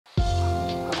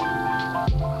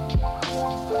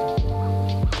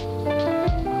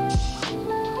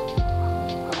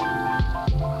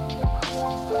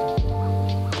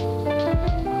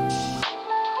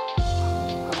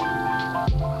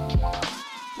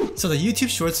So the YouTube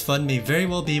Shorts Fund may very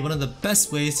well be one of the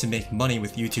best ways to make money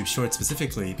with YouTube Shorts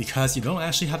specifically, because you don't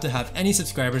actually have to have any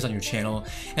subscribers on your channel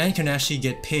and can actually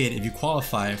get paid if you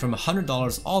qualify from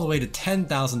 $100 all the way to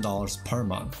 $10,000 per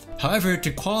month. However,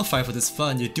 to qualify for this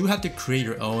fund, you do have to create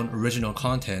your own original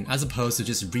content as opposed to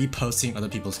just reposting other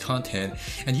people's content,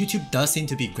 and YouTube does seem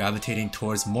to be gravitating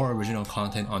towards more original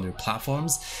content on their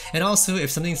platforms. And also,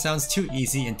 if something sounds too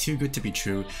easy and too good to be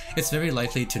true, it's very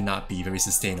likely to not be very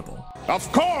sustainable.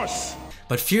 Of course!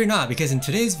 But fear not, because in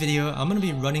today's video, I'm going to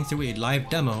be running through a live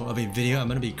demo of a video I'm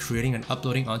going to be creating and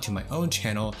uploading onto my own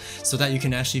channel so that you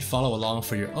can actually follow along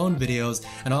for your own videos,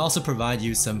 and I'll also provide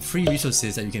you some free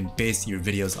resources that you can base your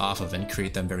videos off of and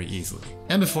create them very easily.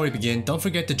 And before we begin, don't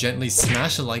forget to gently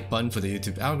smash the like button for the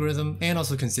YouTube algorithm, and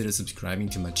also consider subscribing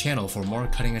to my channel for more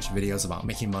cutting edge videos about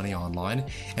making money online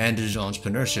and digital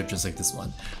entrepreneurship just like this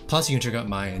one. Plus you can check out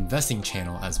my investing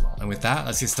channel as well. And with that,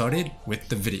 let's get started with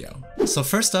the video. So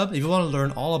first up, if you want to learn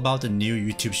all about the new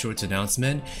YouTube Shorts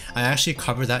announcement, I actually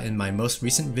covered that in my most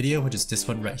recent video, which is this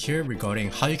one right here, regarding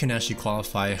how you can actually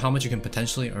qualify, how much you can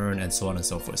potentially earn, and so on and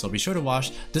so forth. So be sure to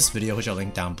watch this video, which I'll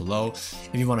link down below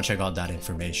if you want to check out that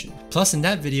information. Plus in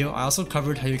that video, I also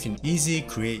covered how you can easily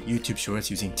create YouTube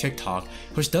Shorts using TikTok,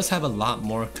 which does have a lot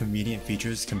more convenient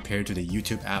features compared to the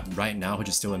YouTube app right now, which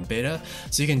is still in beta,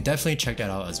 so you can definitely check that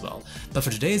out as well. But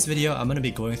for today's video, I'm going to be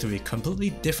going through a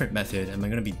completely different method, and I'm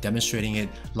going to be demonstrating it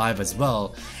live as well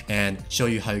and show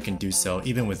you how you can do so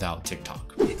even without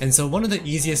TikTok. And so one of the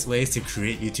easiest ways to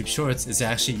create YouTube Shorts is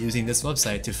actually using this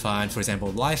website to find, for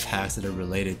example, life hacks that are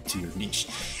related to your niche.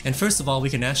 And first of all, we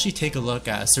can actually take a look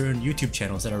at certain YouTube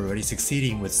channels that are already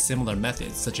succeeding with similar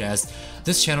methods, such as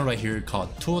this channel right here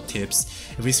called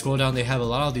Tooltips. If we scroll down, they have a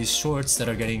lot of these shorts that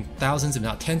are getting thousands if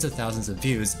not tens of thousands of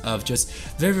views of just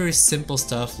very simple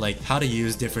stuff like how to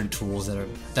use different tools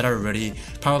that are already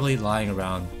probably lying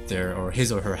around there or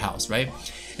his or her house, right?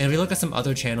 And if we look at some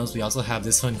other channels, we also have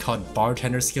this one called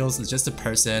Bartender Skills. It's just a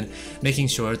person making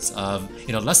shorts of,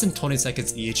 less than 20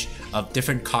 seconds each of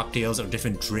different cocktails or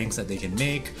different drinks that they can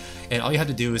make. And all you have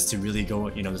to do is to really go,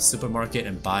 to the supermarket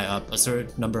and buy up a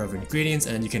certain number of ingredients,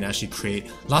 and then you can actually create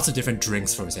lots of different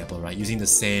drinks, for example, right? Using the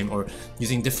same or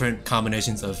using different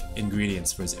combinations of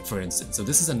ingredients, for instance. So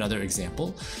this is another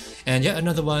example. And yet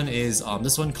another one is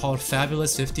this one called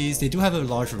Fabulous 50s. They do have a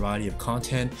large variety of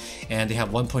content, and they have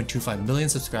 1.25 million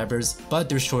subscribers, but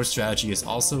their short strategy is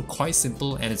also quite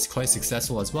simple and it's quite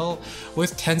successful as well,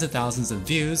 with tens of thousands of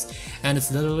views. And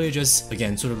it's literally just,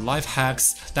 again, sort of life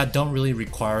hacks that don't really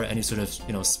require any sort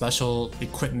of special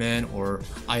equipment or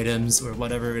items or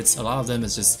whatever. It's a lot of them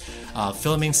is just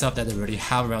filming stuff that they already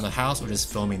have around the house, or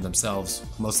just filming themselves,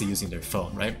 mostly using their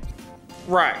phone, right?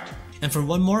 Right. And for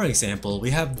one more example, we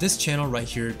have this channel right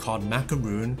here called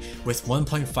Macaroon with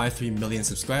 1.53 million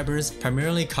subscribers,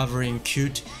 primarily covering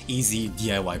cute, easy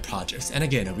DIY projects. And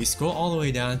again, if we scroll all the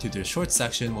way down to their short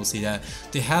section, we'll see that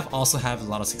they also have a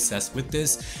lot of success with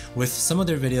this, with some of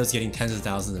their videos getting tens of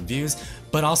thousands of views,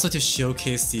 but also to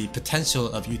showcase the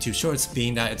potential of YouTube Shorts,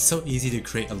 being that it's so easy to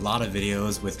create a lot of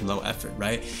videos with low effort,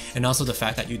 right? And also the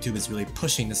fact that YouTube is really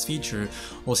pushing this feature,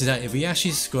 we'll see that if we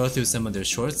actually scroll through some of their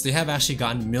shorts, they have actually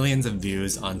gotten millions of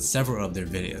views on several of their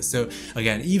videos. So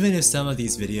again, even if some of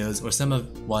these videos or some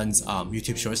of one's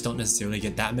YouTube Shorts don't necessarily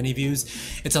get that many views,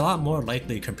 it's a lot more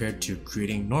likely compared to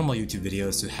creating normal YouTube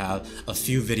videos to have a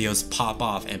few videos pop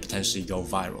off and potentially go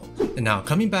viral. And now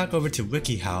coming back over to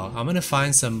WikiHow, I'm going to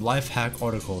find some life hack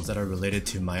articles that are related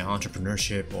to my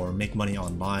entrepreneurship or make money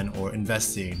online or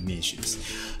investing niches.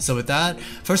 So with that,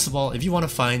 first of all, if you want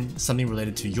to find something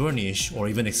related to your niche or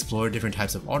even explore different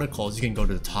types of articles, you can go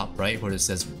to the top right where it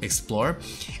says explore,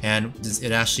 and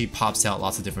it actually pops out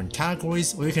lots of different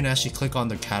categories, or you can actually click on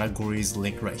the categories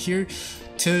link right here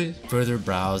to further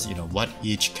browse what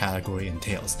each category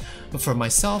entails. But for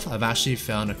myself, I've actually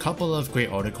found a couple of great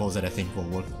articles that I think will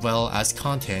work well as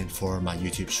content for my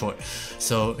YouTube short.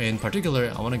 So in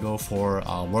particular, I want to go for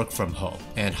work from home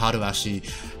and how to actually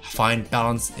find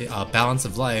balance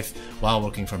of life while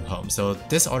working from home. So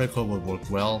this article would work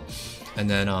well. And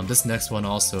then this next one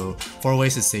also, 4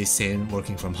 ways to stay sane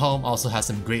working from home, also has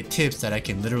some great tips that I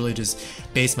can literally just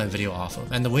base my video off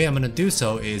of. And the way I'm going to do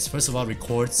so is, first of all,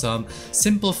 record some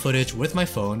simple footage with my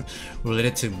phone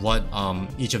related to what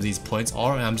each of these points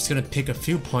are. And I'm just going to pick a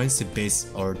few points to base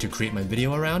or to create my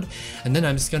video around. And then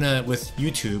I'm just going to, with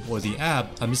YouTube or the app,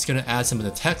 I'm just going to add some of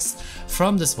the text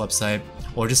from this website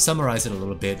or just summarize it a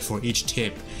little bit for each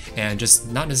tip, and just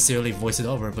not necessarily voice it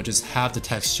over, but just have the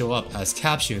text show up as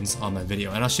captions on my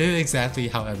video. And I'll show you exactly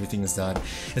how everything is done.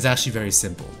 It's actually very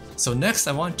simple. So next,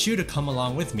 I want you to come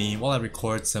along with me while I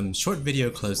record some short video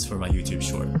clips for my YouTube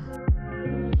short.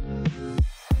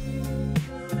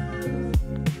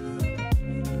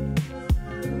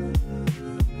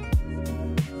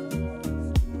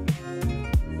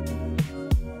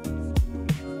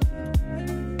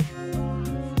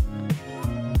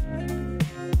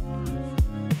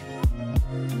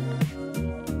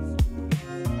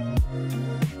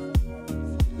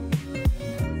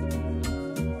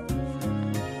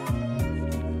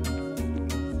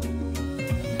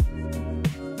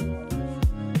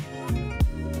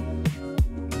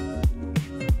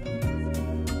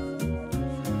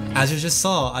 As you just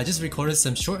saw, I just recorded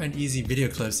some short and easy video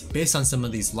clips based on some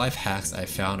of these life hacks I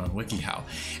found on WikiHow.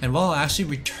 And while I actually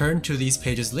return to these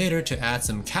pages later to add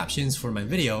some captions for my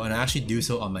video, and I actually do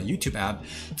so on my YouTube app,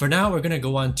 for now we're going to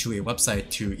go on to a website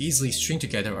to easily string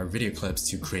together our video clips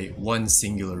to create one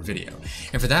singular video.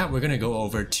 And for that, we're going to go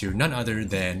over to none other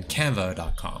than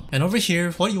canva.com. And over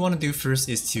here, what you want to do first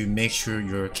is to make sure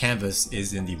your canvas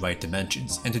is in the right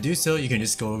dimensions. And to do so, you can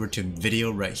just go over to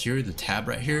video right here, the tab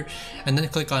right here, and then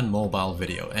click on mobile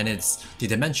video. And the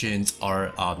dimensions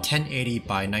are 1080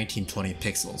 by 1920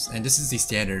 pixels. And this is the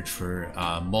standard for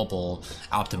mobile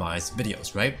optimized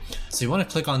videos, right? So you want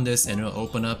to click on this and it'll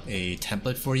open up a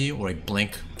template for you, or a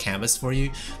blank canvas for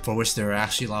you, for which there are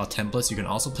actually a lot of templates you can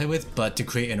also play with. But to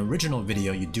create an original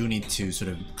video, you do need to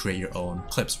sort of create your own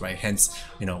clips, right? Hence,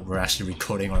 we're actually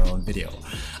recording our own video.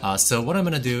 So what I'm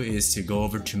going to do is to go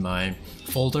over to my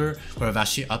folder where I've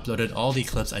actually uploaded all the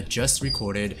clips I just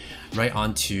recorded right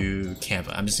onto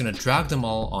Canva. I'm just going to drag them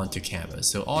all onto Canva.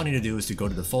 So all I need to do is to go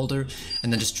to the folder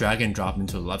and then just drag and drop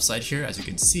into the left side here, as you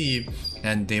can see,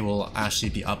 and they will actually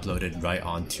be uploaded right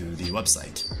onto the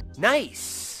website.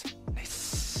 Nice!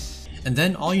 And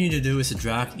then all you need to do is to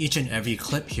drag each and every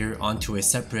clip here onto a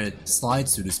separate slide,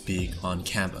 so to speak, on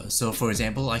Canva. So for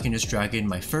example, I can just drag in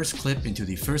my first clip into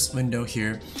the first window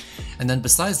here. And then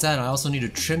besides that, I also need to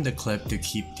trim the clip to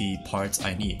keep the parts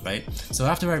I need, right? So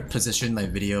after I position my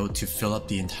video to fill up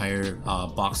the entire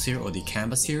box here, or the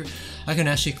canvas here, I can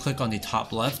actually click on the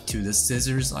top left to the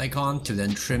scissors icon to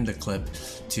then trim the clip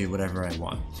to whatever I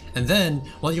want. And then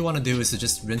what you want to do is to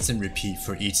just rinse and repeat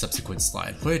for each subsequent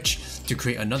slide, which to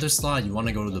create another slide, you want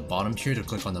to go to the bottom here to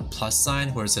click on the plus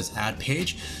sign where it says add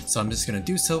page. So I'm just going to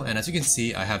do so, and as you can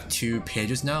see, I have 2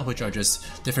 pages now, which are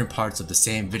just different parts of the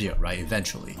same video, right,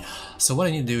 eventually. So what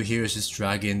I need to do here is just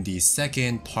drag in the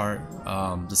second part,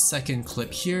 the second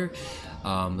clip here.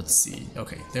 Let's see,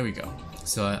 okay, there we go.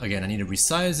 So again, I need to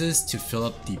resize this to fill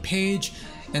up the page,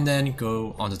 and then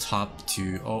go on the top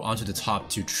onto the top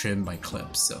to trim my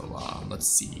clip. So let's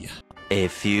see. A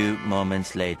few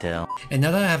moments later. And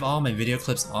now that I have all my video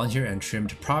clips on here and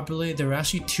trimmed properly, there are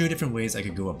actually 2 different ways I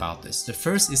could go about this. The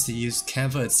first is to use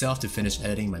Canva itself to finish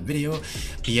editing my video,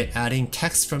 be it adding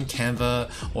text from Canva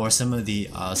or some of the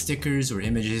stickers or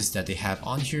images that they have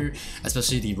on here,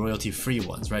 especially the royalty-free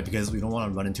ones, right? Because we don't want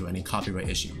to run into any copyright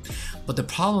issue. But the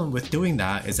problem with doing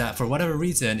that is that for whatever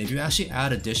reason, if you actually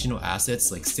add additional assets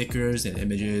like stickers and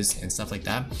images and stuff like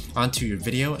that onto your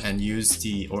video and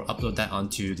or upload that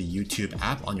onto the YouTube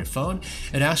app on your phone,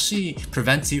 it actually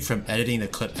prevents you from editing the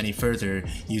clip any further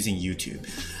using YouTube.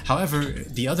 However,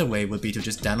 the other way would be to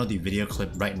just download the video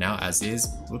clip right now as is,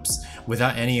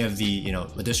 without any of the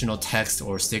additional text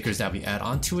or stickers that we add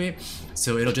onto it.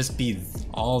 So it'll just be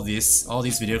all these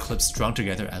video clips strung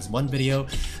together as one video.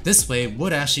 This way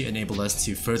would actually enable us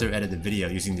to further edit the video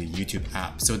using the YouTube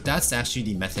app. So that's actually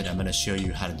the method I'm going to show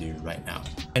you how to do right now.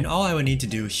 And all I would need to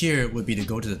do here would be to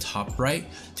go to the top right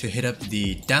to hit up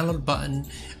the download button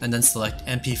and then select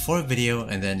MP4 video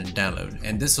and then download.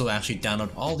 And this will actually download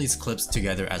all these clips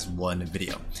together as one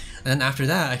video. And then after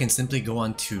that, I can simply go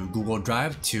on to Google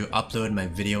Drive to upload my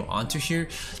video onto here,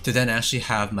 to then actually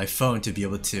have my phone to be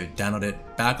able to download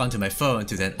it back onto my phone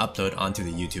to then upload onto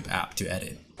the YouTube app to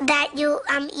edit. That you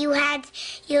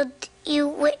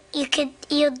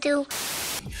do.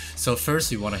 So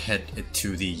first you want to head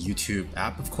to the YouTube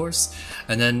app, of course,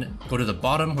 and then go to the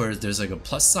bottom where there's like a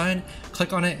plus sign,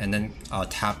 click on it, and then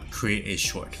tap create a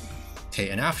short. Okay,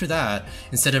 and after that,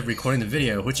 instead of recording the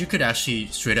video, which you could actually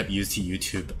straight up use the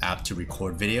YouTube app to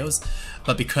record videos,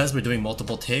 but because we're doing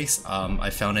multiple takes, I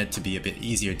found it to be a bit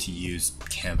easier to use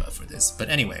Canva for this. But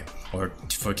anyway, or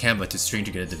for Canva to string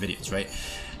together the videos, right?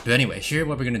 But anyway, here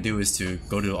what we're going to do is to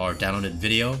go to our downloaded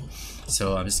video.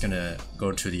 So I'm just gonna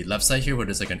go to the left side here where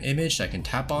there's like an image I can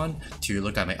tap on to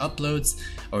look at my uploads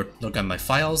or look at my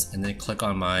files, and then click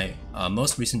on my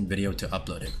most recent video to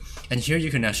upload it. And here you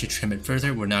can actually trim it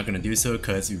further. We're not gonna do so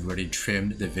because we've already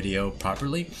trimmed the video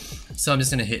properly. So I'm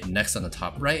just gonna hit next on the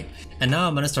top right. And now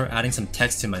I'm gonna start adding some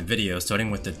text to my video,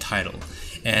 starting with the title.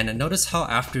 And notice how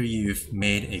after you've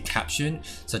made a caption,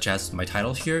 such as my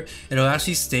title here, it'll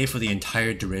actually stay for the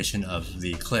entire duration of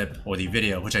the clip or the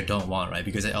video, which I don't want, right?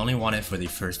 Because I only want it for the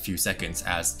first few seconds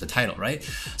as the title, right?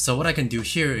 So what I can do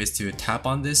here is to tap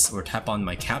on this or tap on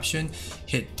my caption,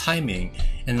 hit timing,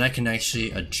 and then I can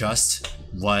actually adjust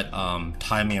what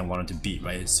timing I want it to be,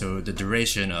 right? So the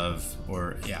duration of,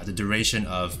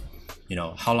 you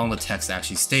know, how long the text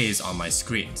actually stays on my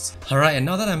screens. Alright, and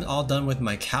now that I'm all done with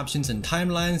my captions and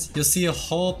timelines, you'll see a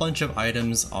whole bunch of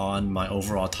items on my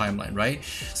overall timeline, right?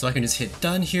 So I can just hit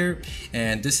done here,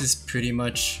 and this is pretty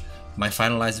much my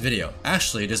finalized video.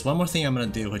 Actually, there's one more thing I'm gonna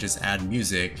do, which is add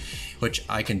music, which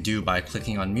I can do by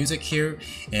clicking on music here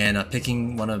and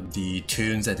picking one of the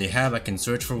tunes that they have. I can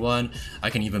search for one. I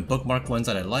can even bookmark ones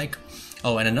that I like.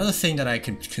 Oh, and another thing that I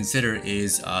can consider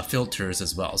is filters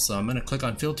as well. So I'm gonna click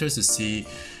on filters to see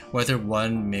whether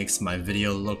one makes my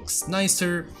video looks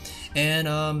nicer, and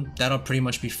that'll pretty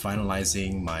much be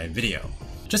finalizing my video.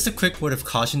 Just a quick word of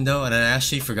caution though, and I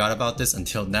actually forgot about this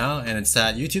until now, and it's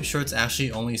that YouTube Shorts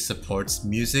actually only supports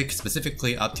music,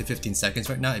 specifically up to 15 seconds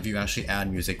right now if you actually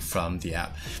add music from the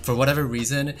app for whatever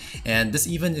reason. And this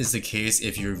even is the case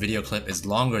if your video clip is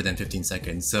longer than 15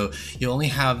 seconds. So you only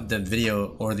have the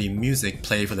video or the music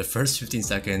play for the first 15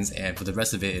 seconds, and for the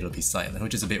rest of it it'll be silent,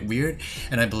 which is a bit weird.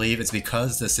 And I believe it's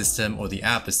because the system or the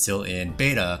app is still in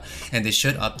beta, and they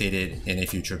should update it in a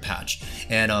future patch.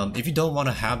 And if you don't want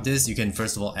to have this, you can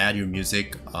first of all add your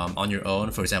music on your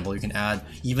own. For example, you can add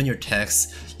even your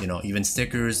text, even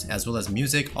stickers, as well as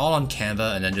music, all on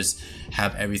Canva, and then just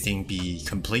have everything be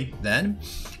complete then,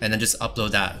 and then just upload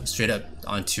that straight up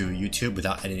onto YouTube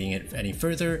without editing it any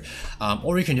further.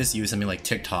 Or you can just use something like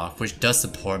TikTok, which does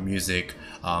support music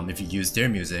if you use their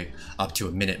music up to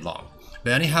a minute long.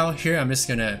 But anyhow, here I'm just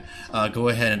gonna go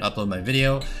ahead and upload my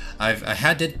video.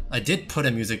 I did put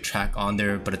a music track on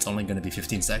there, but it's only gonna be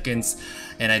 15 seconds.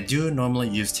 And I do normally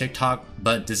use TikTok,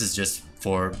 but this is just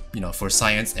for for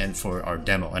science and for our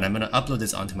demo. And I'm gonna upload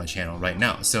this onto my channel right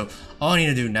now. So all I need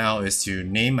to do now is to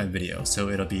name my video. So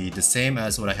it'll be the same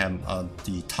as what I have on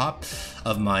the top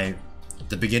of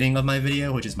the beginning of my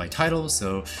video, which is my title.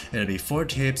 So it'll be 4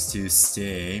 tips to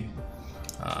stay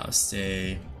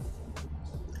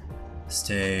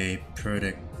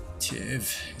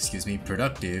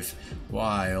productive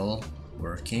while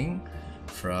working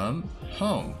from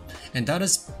home. And that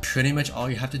is pretty much all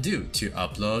you have to do to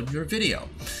upload your video.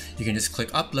 You can just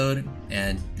click upload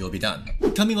and you'll be done.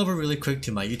 Coming over really quick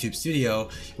to my YouTube studio,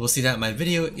 you'll see that my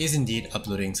video is indeed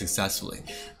uploading successfully.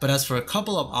 But as for a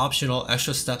couple of optional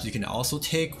extra steps you can also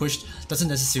take, which doesn't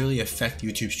necessarily affect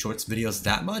YouTube Shorts videos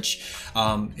that much,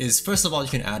 is first of all, you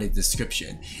can add a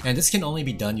description. And this can only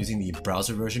be done using the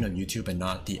browser version of YouTube and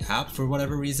not the app for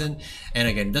whatever reason. And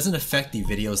again, it doesn't affect the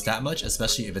videos that much,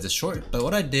 especially if it's a short. But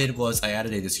what I did was I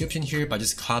added a description here by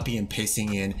just copying and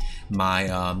pasting in my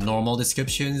normal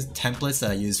descriptions templates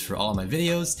that I use for all of my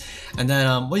videos. And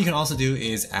then what you can also do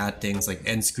is add things like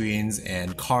end screens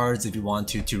and cards if you want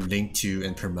to link to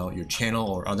and promote your channel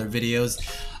or other videos.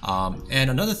 And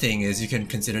another thing is you can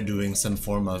consider doing some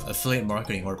form of affiliate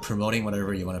marketing or promoting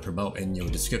whatever you want to promote in your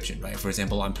description, right? For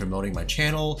example, I'm promoting my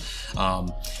channel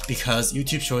because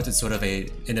YouTube Shorts is sort of a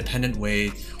independent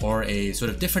way or a sort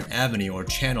of different avenue or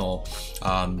channel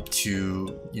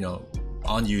to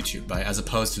on YouTube, right, as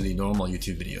opposed to the normal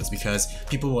YouTube videos, because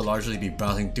people will largely be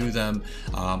browsing through them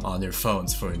on their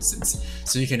phones, for instance.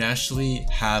 So you can actually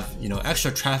have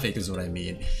extra traffic is what I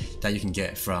mean that you can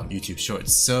get from YouTube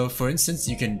Shorts. So for instance,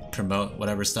 you can promote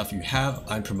whatever stuff you have.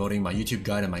 I'm promoting my YouTube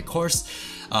guide and my course.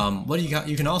 What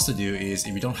you can also do is,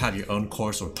 if you don't have your own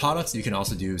course or products, you can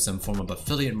also do some form of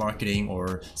affiliate marketing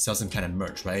or sell some kind of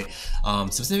merch, right?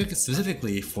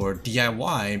 Specifically for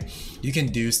DIY, you can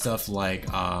do stuff like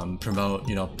promote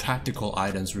practical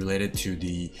items related to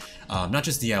the not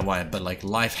just DIY but like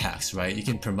life hacks, right? You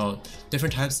can promote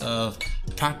different types of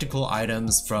practical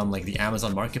items from like the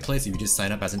Amazon marketplace if you just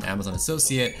sign up as an Amazon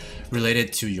associate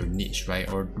related to your niche,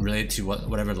 right? Or related to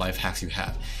whatever life hacks you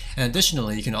have. And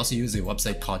additionally, you can also use a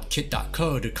website called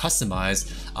kit.co to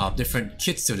customize different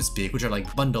kits, so to speak, which are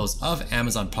like bundles of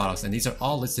Amazon products, and these are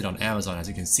all listed on Amazon, as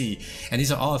you can see, and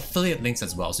these are all affiliate links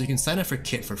as well. So you can sign up for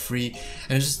Kit for free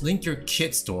and just link your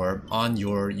Kit store on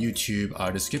your YouTube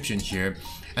description here.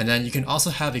 And then you can also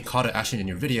have a call to action in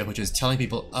your video, which is telling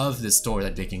people of this store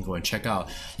that they can go and check out.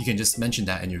 You can just mention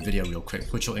that in your video real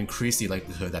quick, which will increase the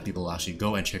likelihood that people will actually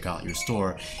go and check out your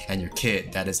store and your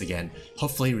kit that is, again,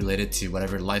 hopefully related to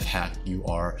whatever life hack you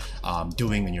are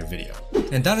doing in your video.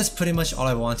 And that is pretty much all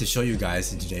I wanted to show you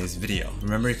guys in today's video.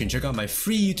 Remember, you can check out my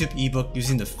free YouTube ebook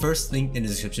using the first link in the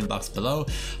description box below.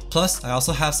 Plus, I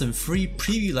also have some free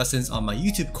preview lessons on my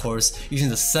YouTube course using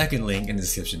the second link in the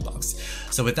description box.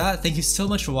 So with that, thank you so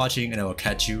much for watching, and I will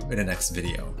catch you in the next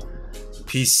video.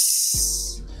 Peace.